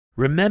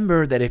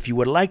Remember that if you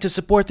would like to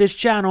support this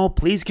channel,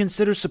 please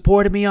consider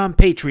supporting me on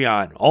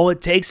Patreon. All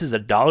it takes is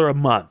 $1 a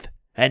month.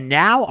 And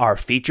now, our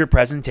feature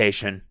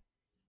presentation.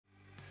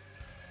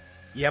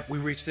 Yep, we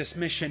reached this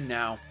mission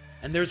now,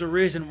 and there's a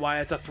reason why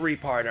it's a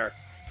 3-parter.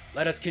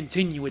 Let us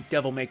continue with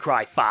Devil May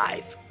Cry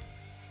 5.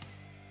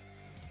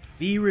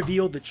 V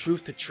revealed the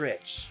truth to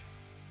Trish.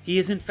 He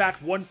is in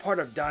fact one part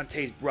of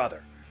Dante's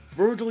brother.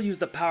 Virgil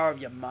used the power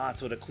of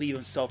Yamato to cleave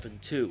himself in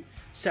two,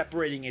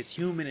 separating his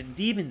human and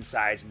demon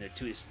sides into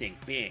two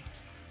distinct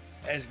beings.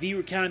 As V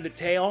recounted the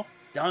tale,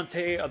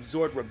 Dante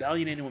absorbed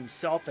rebellion into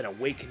himself and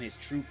awakened his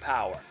true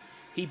power.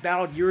 He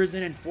battled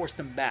Urizen and forced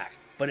him back,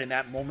 but in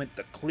that moment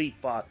the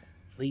Qliphoth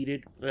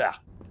pleaded, ugh.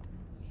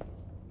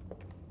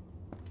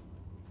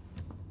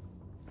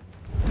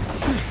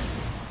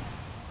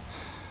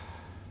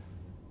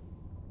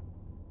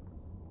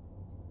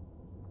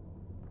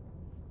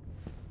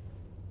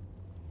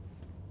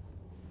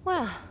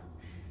 Well,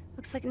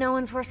 looks like no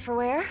one's worse for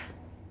wear.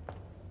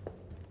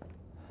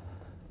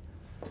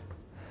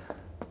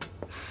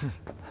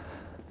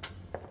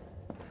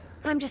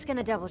 I'm just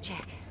gonna double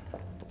check.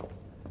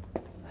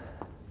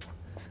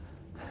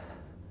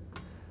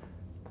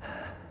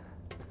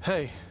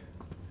 Hey,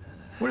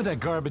 where did that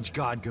garbage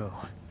god go?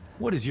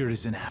 What is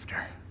Urizen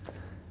after?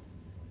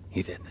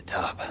 He's at the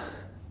top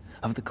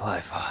of the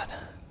Qliphoth.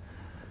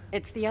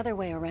 It's the other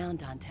way around,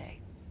 Dante.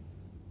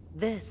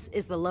 This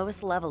is the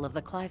lowest level of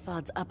the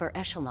Qliphoth's upper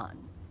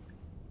echelon.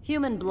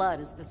 Human blood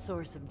is the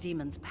source of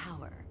demons'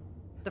 power.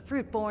 The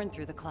fruit born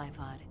through the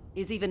Qliphoth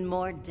is even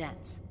more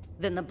dense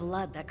than the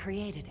blood that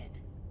created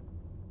it.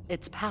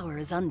 Its power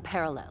is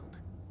unparalleled.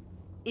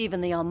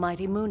 Even the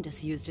almighty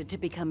Mundus used it to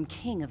become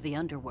king of the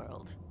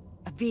underworld.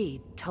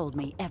 V told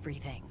me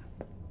everything.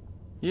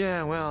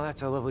 Yeah, well,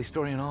 that's a lovely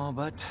story and all,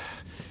 but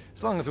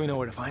as long as we know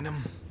where to find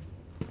him.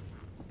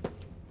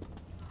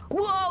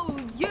 Whoa,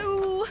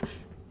 you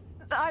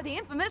are the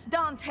infamous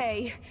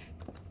Dante.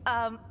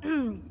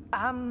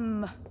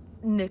 I'm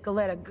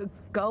Nicoletta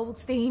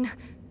Goldstein.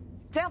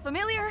 Sound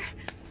familiar?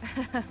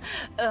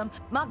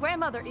 My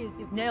grandmother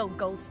is Nell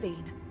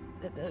Goldstein,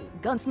 the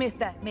gunsmith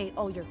that made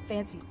all your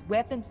fancy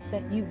weapons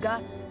that you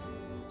got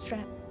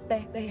strapped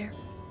back there.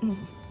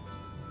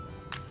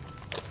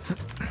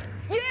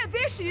 Yeah,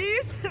 there she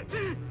is.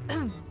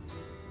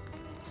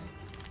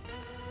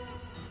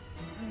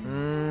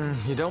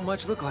 You don't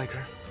much look like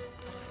her.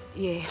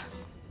 Yeah,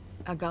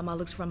 I got my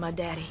looks from my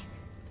daddy.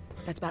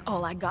 That's about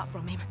all I got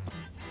from him.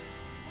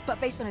 But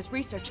based on his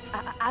research,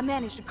 I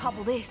managed to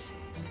cobble this.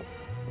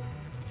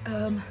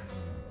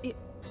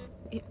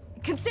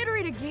 Consider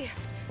it a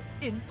gift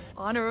in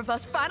honor of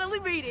us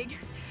finally meeting.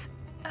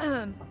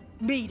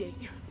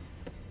 Meeting.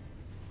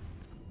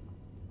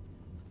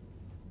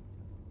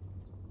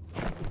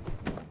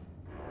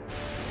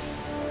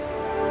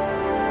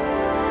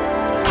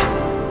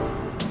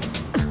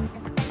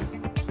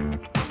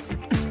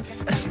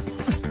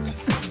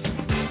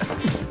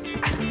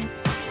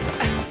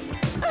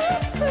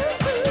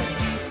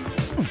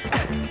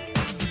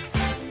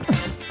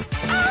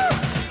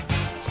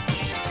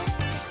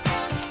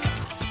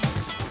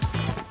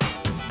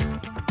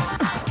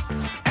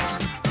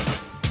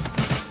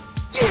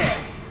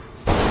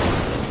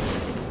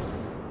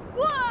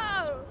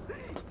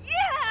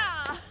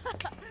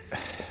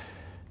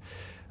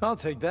 I'll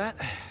take that.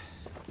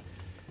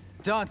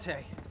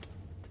 Dante,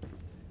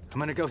 I'm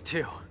gonna go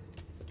too.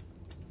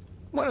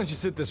 Why don't you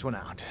sit this one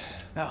out?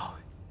 Oh,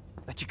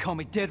 let you call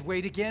me dead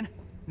weight again?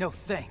 No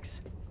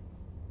thanks.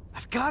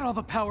 I've got all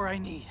the power I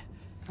need,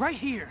 right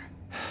here.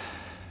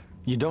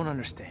 You don't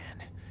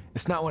understand.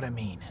 It's not what I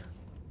mean.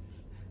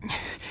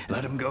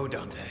 Let him go,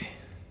 Dante.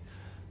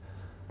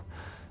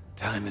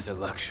 Time is a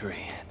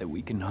luxury that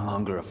we can no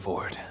longer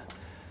afford.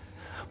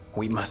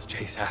 We must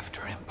chase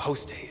after him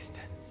post-haste.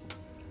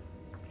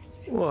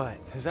 What?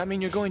 Does that mean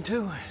you're going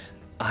too?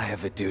 I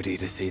have a duty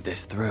to see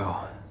this through.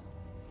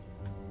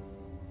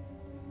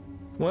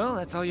 Well,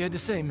 that's all you had to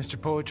say,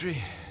 Mr.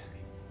 Poetry.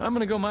 I'm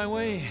gonna go my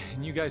way,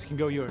 and you guys can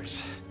go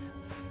yours.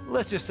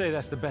 Let's just say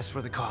that's the best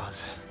for the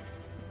cause.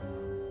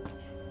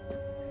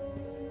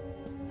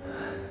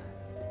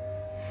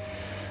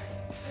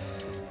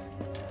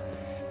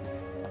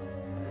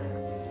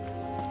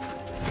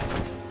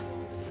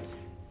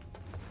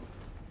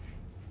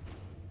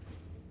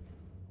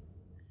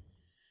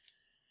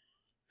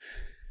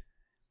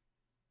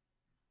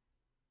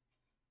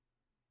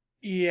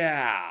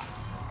 Yeah.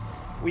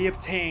 We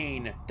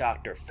obtain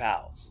Dr.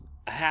 Faust,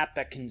 a hat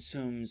that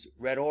consumes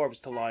red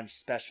orbs to launch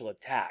special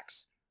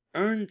attacks.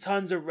 Earn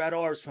tons of red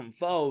orbs from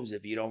foes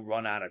if you don't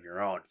run out of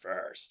your own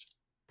first.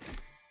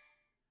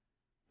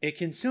 It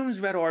consumes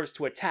red orbs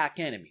to attack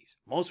enemies.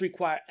 Most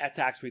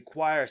attacks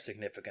require a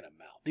significant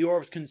amount. The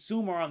orbs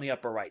consumed are on the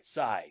upper right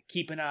side.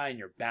 Keep an eye on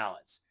your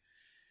balance.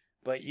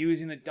 But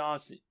using the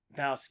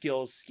Faust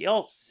skill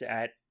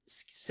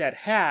set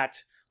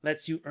hat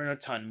lets you earn a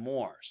ton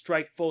more.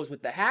 Strike foes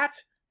with the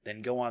hat,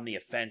 then go on the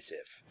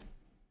offensive.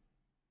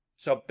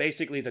 So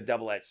basically it's a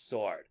double-edged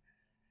sword.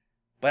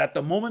 But at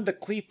the moment the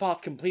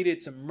Qliphoth completed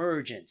its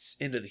emergence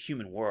into the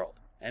human world,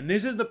 And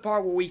this is the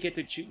part where we get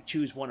to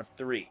choose one of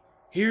three.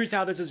 Here's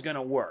how this is going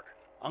to work.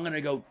 I'm going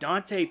to go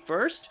Dante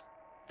first,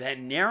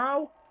 then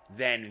Nero,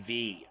 then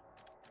V.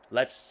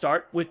 Let's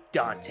start with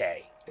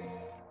Dante.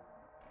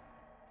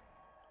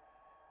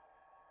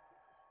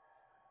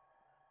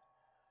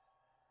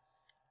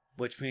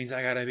 Which means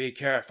I gotta be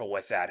careful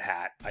with that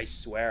hat. I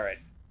swear it.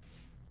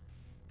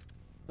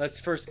 Let's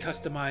first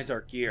customize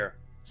our gear,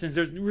 since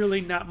there's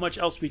really not much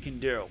else we can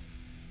do.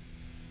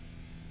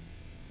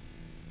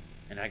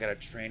 And I gotta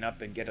train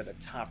up and get to the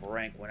top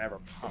rank whenever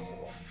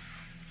possible.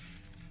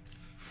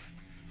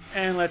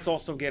 And let's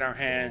also get our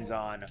hands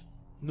on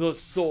the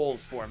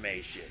Souls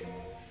formation.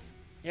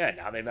 Yeah,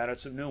 now they've added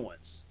some new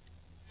ones.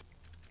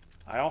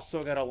 I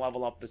also gotta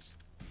level up the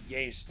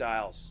game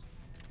styles.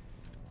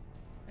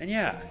 And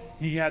yeah,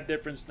 he had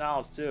different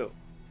styles too.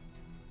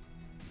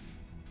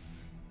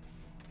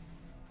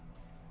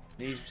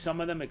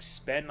 Some of them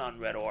expend on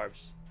red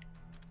orbs.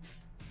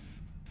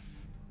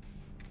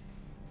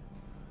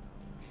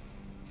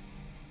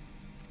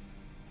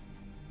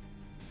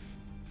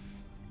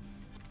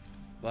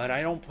 But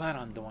I don't plan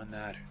on doing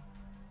that.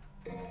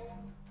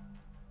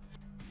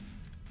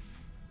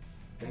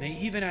 And they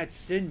even had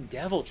Sin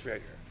Devil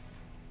Trigger.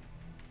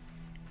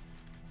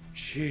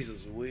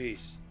 Jesus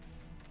Louise.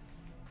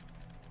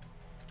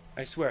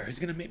 I swear, it's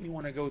gonna make me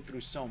want to go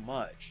through so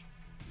much.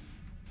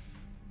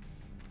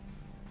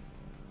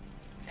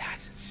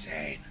 That's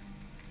insane.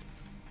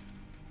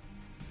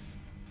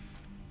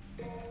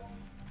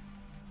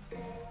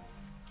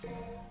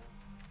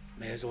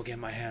 May as well get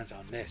my hands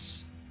on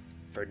this.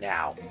 For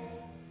now.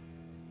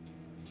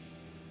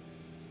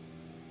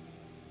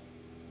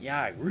 Yeah,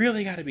 I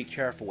really gotta be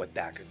careful with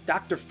that, because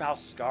Dr.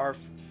 Faust's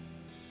scarf,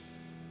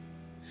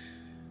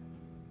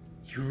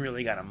 you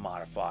really gotta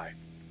modify.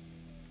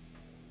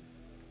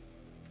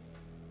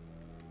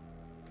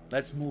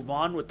 Let's move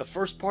on with the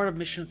first part of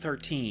Mission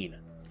 13,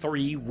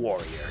 3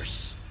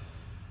 Warriors.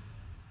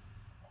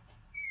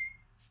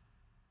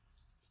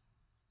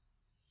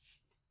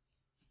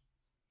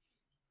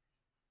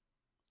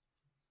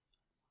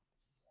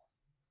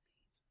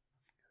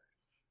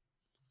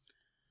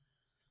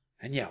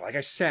 And yeah, like I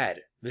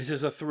said, this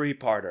is a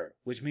 3-parter,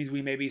 which means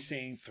we may be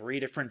seeing 3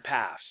 different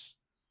paths.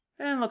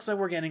 And looks like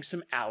we're getting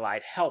some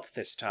allied help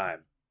this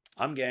time.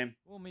 I'm game.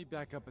 We'll meet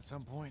back up at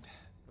some point,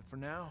 but for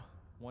now,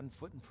 one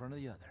foot in front of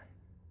the other.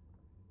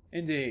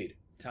 Indeed.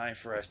 Time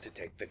for us to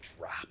take the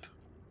drop.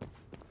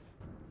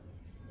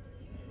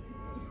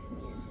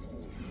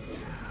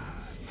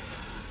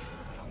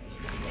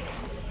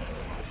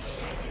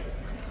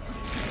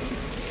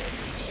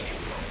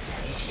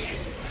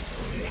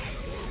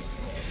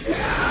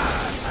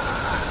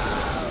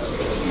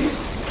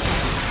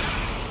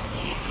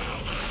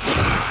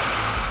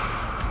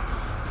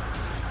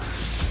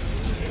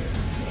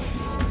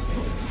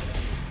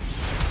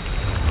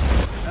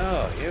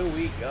 Oh, here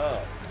we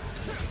go.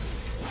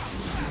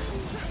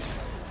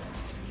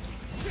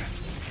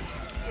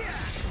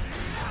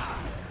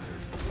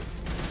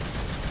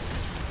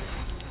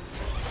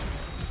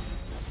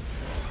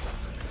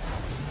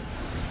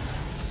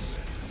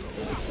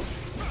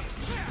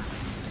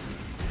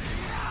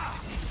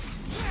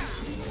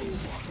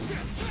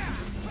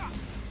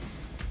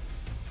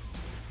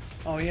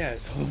 Oh yeah,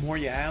 so the more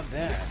you have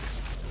there.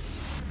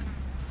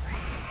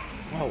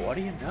 Whoa, what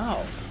do you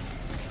know?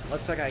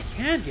 Looks like I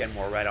can get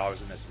more red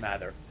orbs in this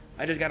matter.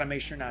 I just gotta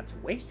make sure not to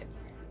waste it.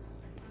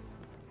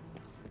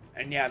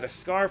 And yeah, the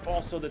scarf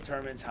also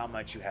determines how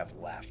much you have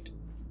left.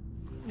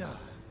 It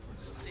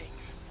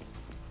stinks.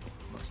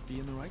 Must be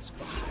in the right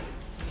spot.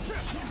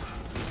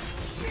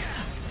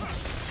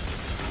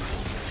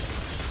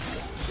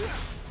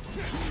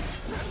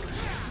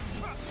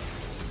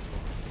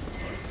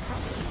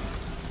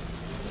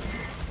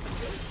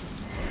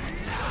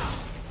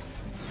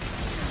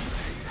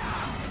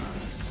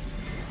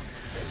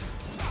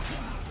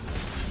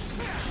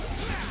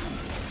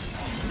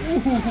 Ooh,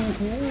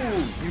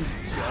 you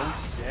don't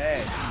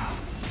say.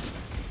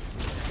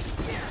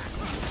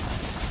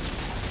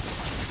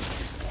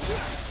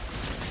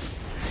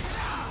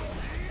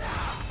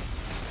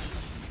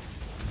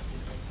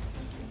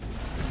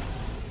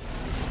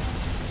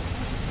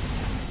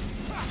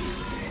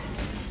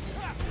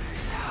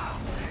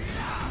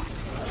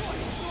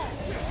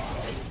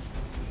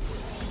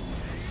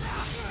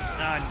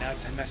 Ah,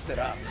 nuts, I messed it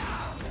up.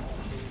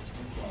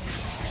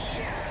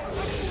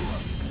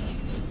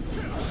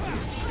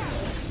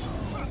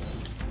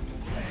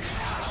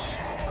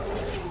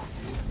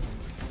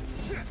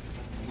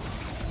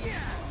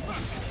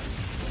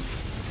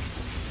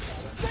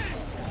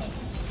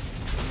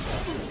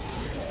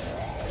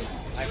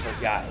 I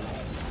forgot.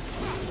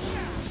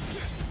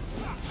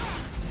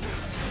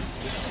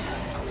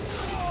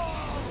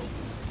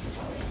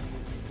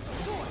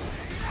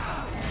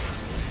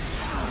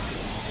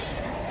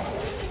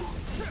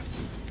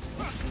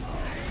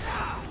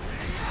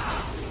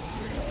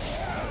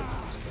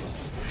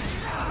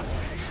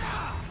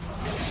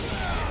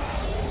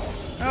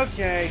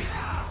 Okay.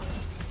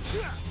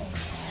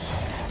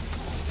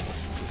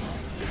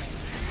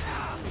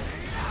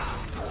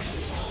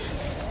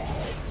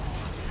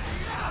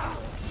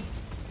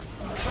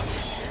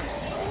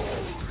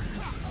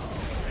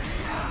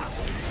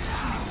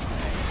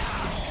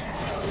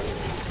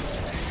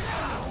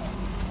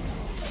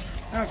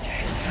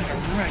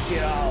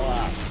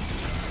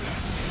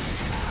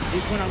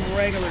 when I'm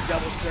regular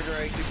double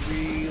trigger, it could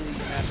really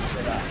mess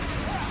it up.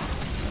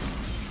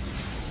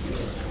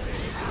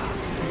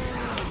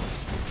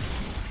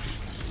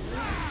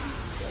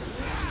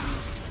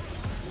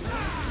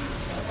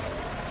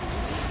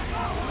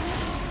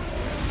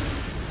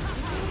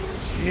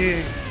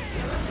 Jeez.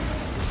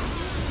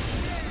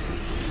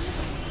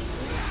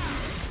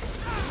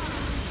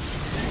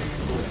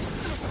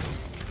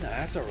 Nah,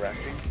 that's a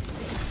wrecking.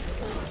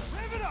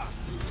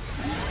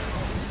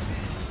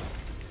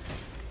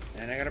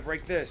 And I gotta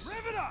break this.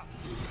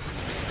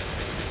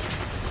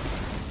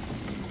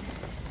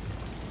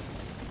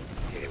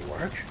 Did it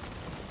work?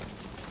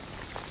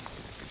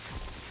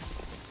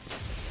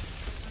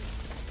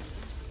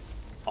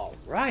 All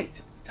right,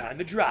 time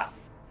to drop.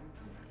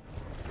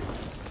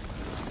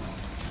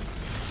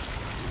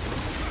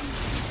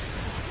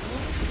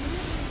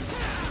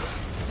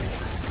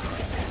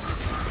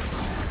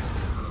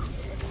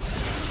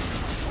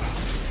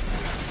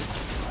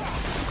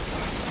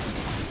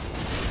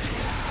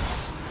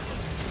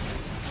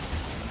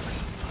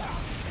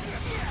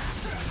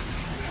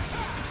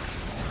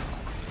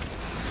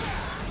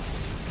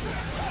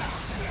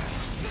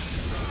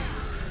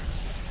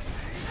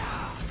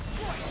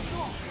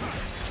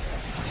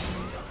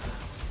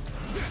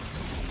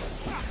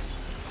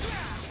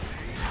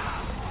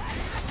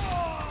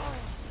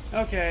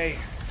 Okay.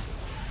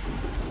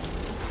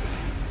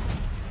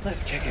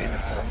 Let's kick it into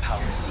full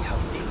power and see how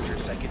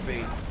dangerous I can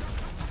be.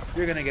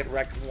 You're gonna get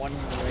wrecked one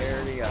way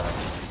or the other.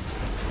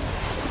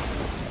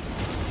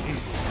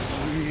 Jeez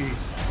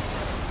Louise.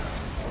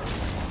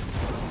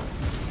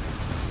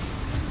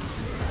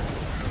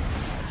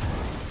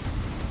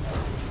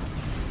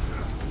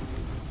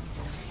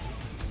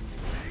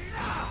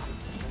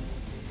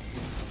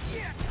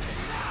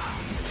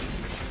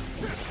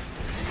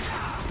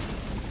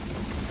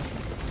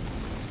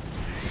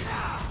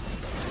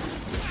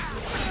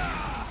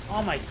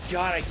 Oh my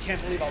god, I can't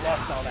believe I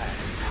lost all that.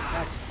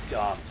 That's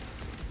dumb.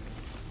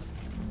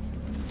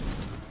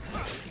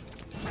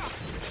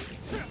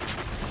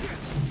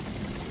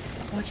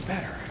 Much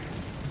better.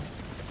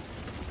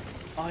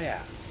 Oh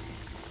yeah.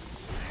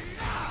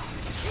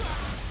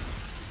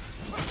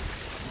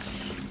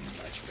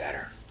 Much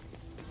better.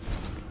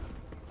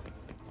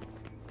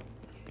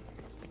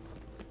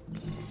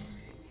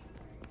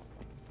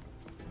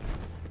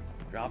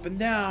 Dropping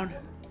down.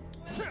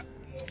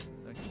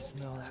 I can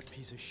smell that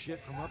piece of shit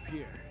from up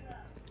here.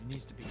 It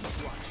needs to be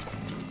flushed.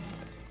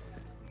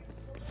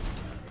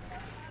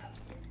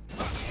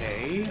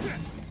 Okay.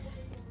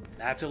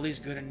 That's at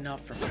least good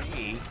enough for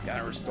me.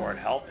 Gotta restore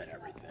health and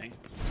everything.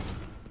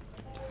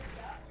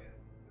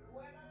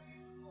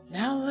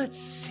 Now let's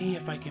see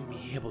if I can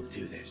be able to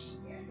do this.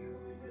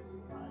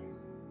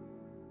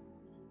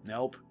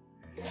 Nope.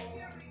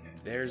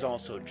 There's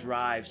also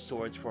drive,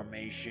 swords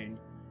formation,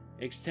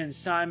 extend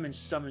Simon,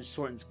 summon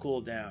shortens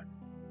cooldown.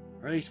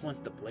 Or at least once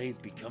the blades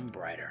become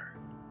brighter.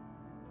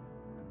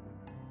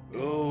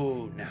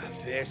 Ooh, now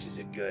this is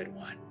a good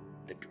one.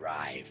 The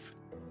drive.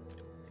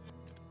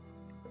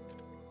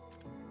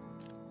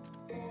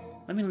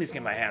 Let me at least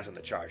get my hands on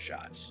the charge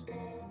shots.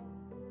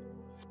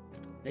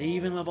 They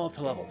even level up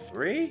to level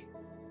 3?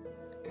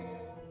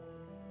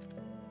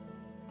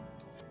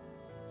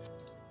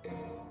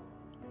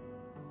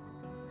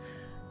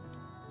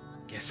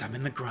 Guess I'm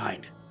in the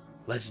grind.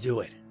 Let's do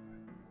it.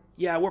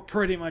 Yeah, we're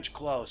pretty much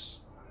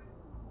close.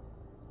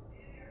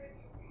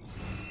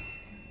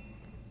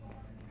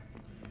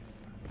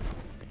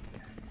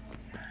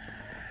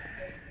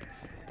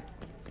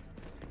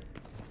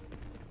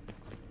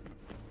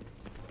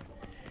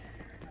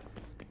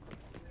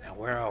 Now,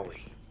 where are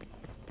we?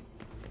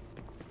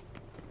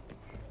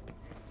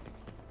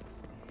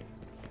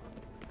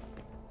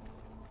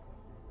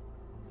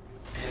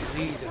 And it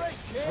leads us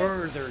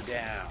further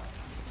down.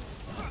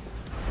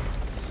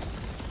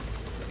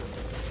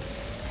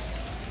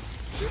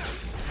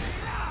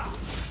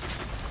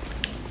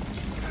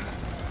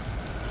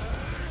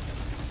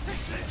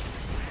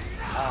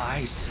 Oh,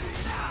 I see.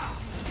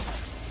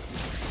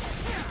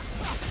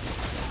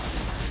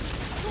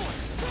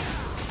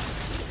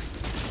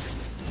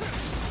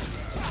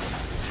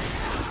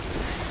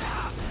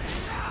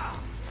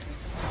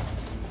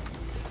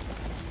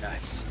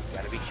 Nuts.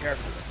 Gotta be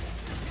careful.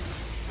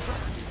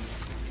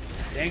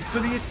 Thanks for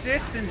the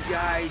assistance,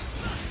 guys.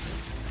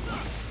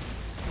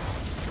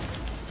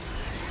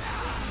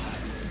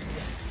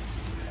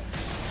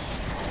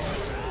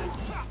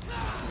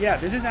 Yeah,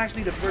 this is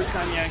actually the first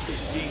time you actually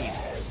see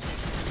this.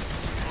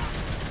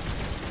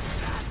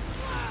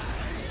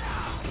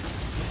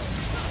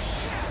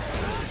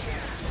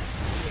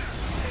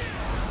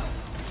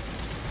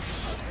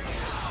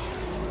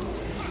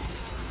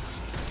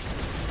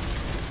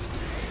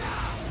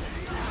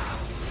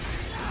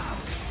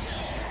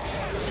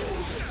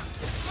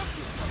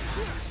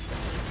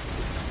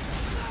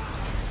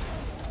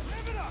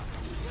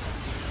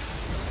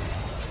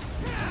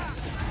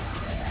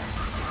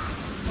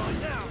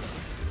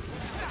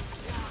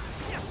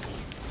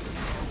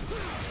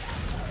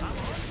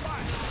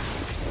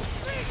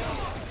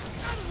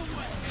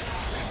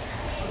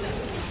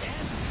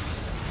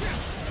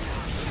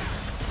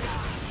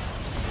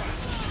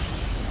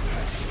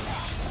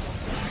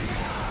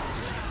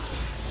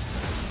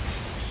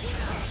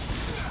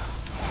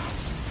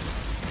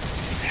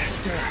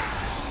 faster!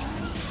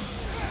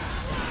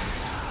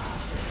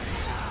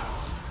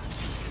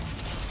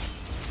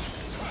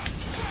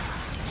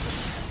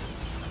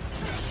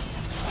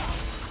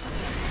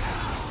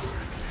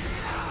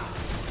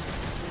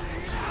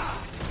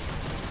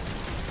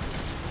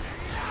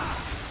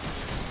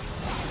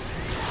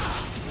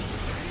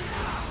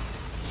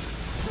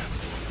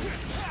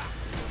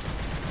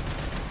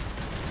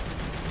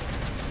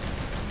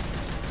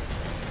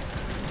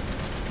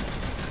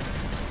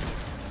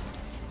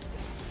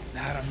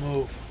 How to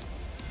move.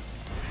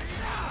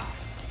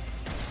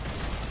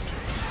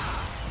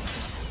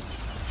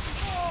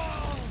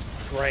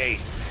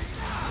 Great.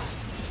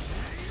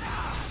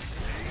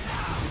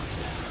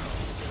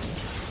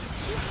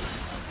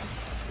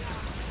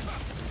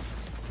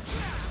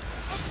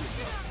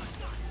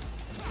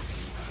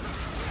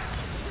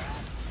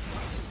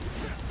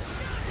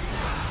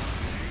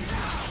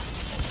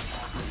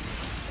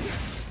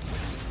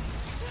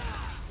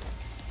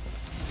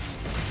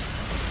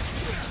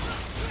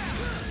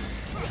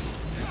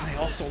 I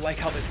also like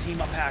how the team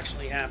up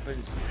actually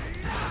happens.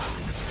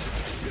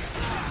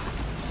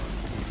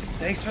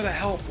 Thanks for the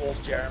help,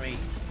 Wolf Jeremy.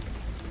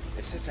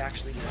 This is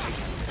actually going to be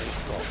pretty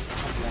cool.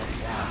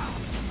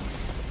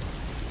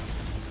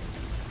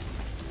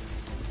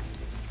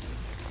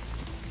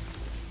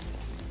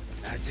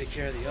 Gotta take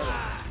care of the other.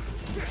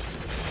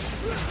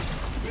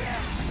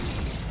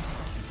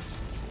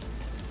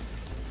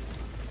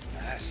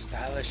 That's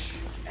stylish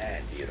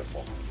and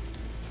beautiful.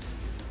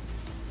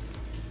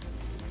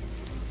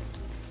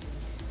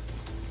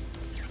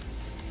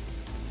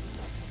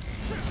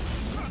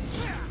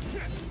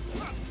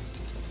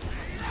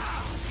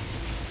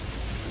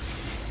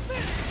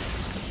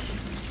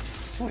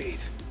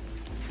 Sweet.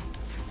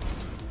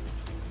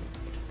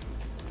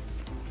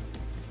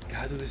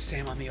 Gotta do the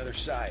same on the other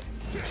side.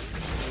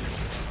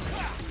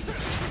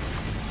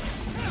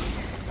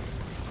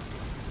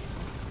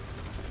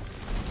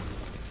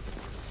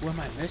 What am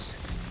I missing?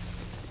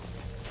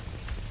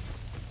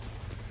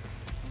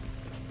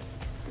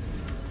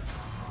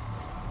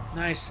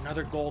 Nice,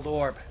 another gold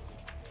orb.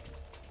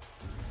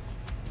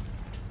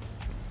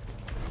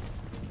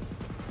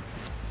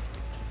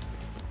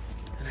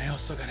 And I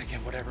also gotta get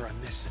whatever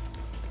I'm missing.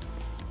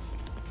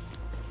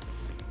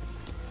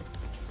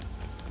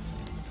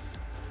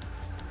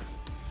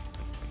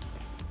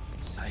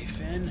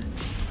 Siphon.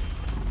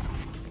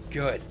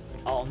 Good.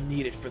 I'll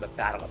need it for the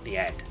battle at the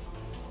end.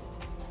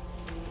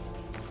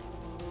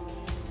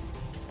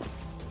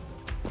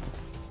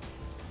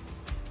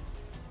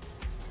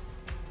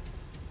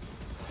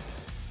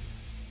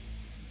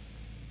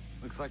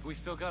 Looks like we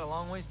still got a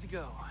long ways to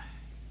go.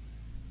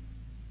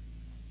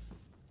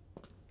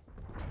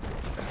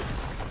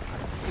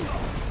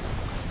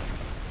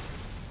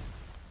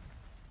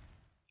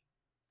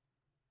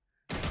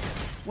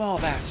 Well,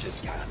 that's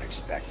just kind of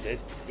unexpected.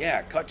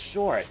 Yeah, cut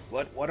short.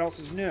 What else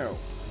is new?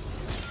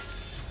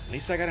 At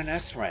least I got an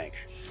S rank.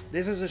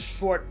 This is a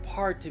short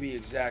part to be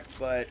exact,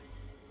 but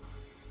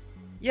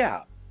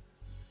yeah.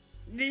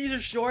 These are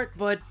short,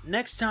 but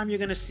next time you're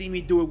gonna see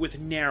me do it with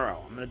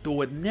Nero. I'm gonna do it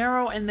with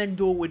Nero and then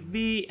do it with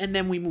V, and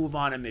then we move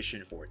on to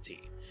mission 14.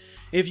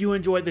 If you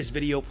enjoyed this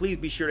video, please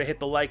be sure to hit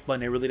the like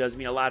button. It really does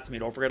mean a lot to me.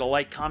 Don't forget to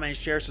like, comment,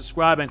 share,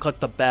 subscribe, and click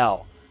the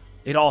bell.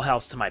 It all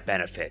helps to my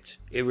benefit.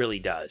 It really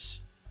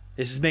does.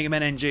 This is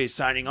MegamanNG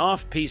signing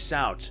off. Peace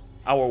out.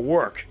 Our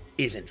work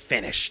isn't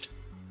finished.